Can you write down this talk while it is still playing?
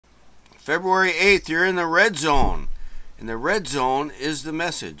February 8th, you're in the red zone. And the red zone is the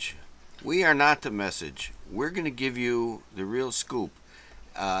message. We are not the message. We're going to give you the real scoop.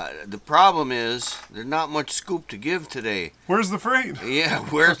 The problem is there's not much scoop to give today. Where's the freight? Yeah,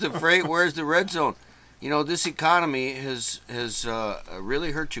 where's the freight? Where's the red zone? You know, this economy has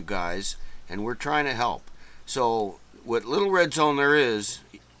really hurt you guys, and we're trying to help. So what little red zone there is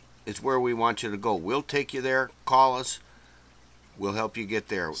where we want you to go. We'll take you there. Call us. We'll help you get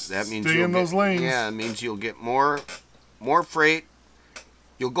there. That means stay in those lanes. Yeah, it means you'll get more freight.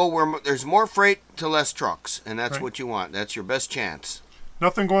 You'll go where there's more freight to less trucks, and that's what you want. That's your best chance.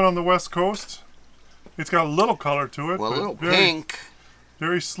 Nothing going on the West Coast. It's got a little color to it. Well, a little pink.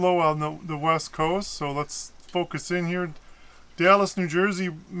 Very slow on the West Coast, so let's focus in here. Dallas, New Jersey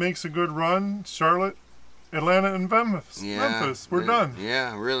makes a good run. Charlotte, Atlanta, and Memphis. We're done.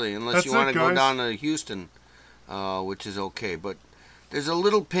 Yeah, really. Unless you want to go down to Houston, which is okay. But there's a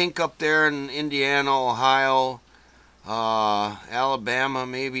little pink up there in Indiana, Ohio, Alabama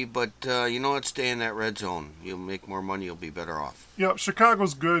maybe. But you know what? Stay in that red zone. You'll make more money. You'll be better off. Yeah,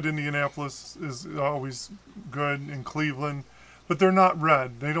 Chicago's good. Indianapolis is always good. In Cleveland. But they're not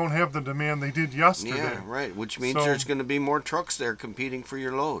red. They don't have the demand they did yesterday. Yeah, right. Which means there's going to be more trucks there competing for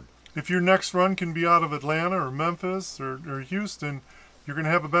your load. If your next run can be out of Atlanta or Memphis or Houston, you're going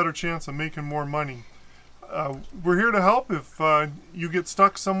to have a better chance of making more money. We're here to help. If you get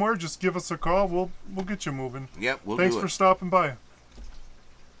stuck somewhere, just give us a call. We'll get you moving. Yep, we'll Thanks do it. for stopping by.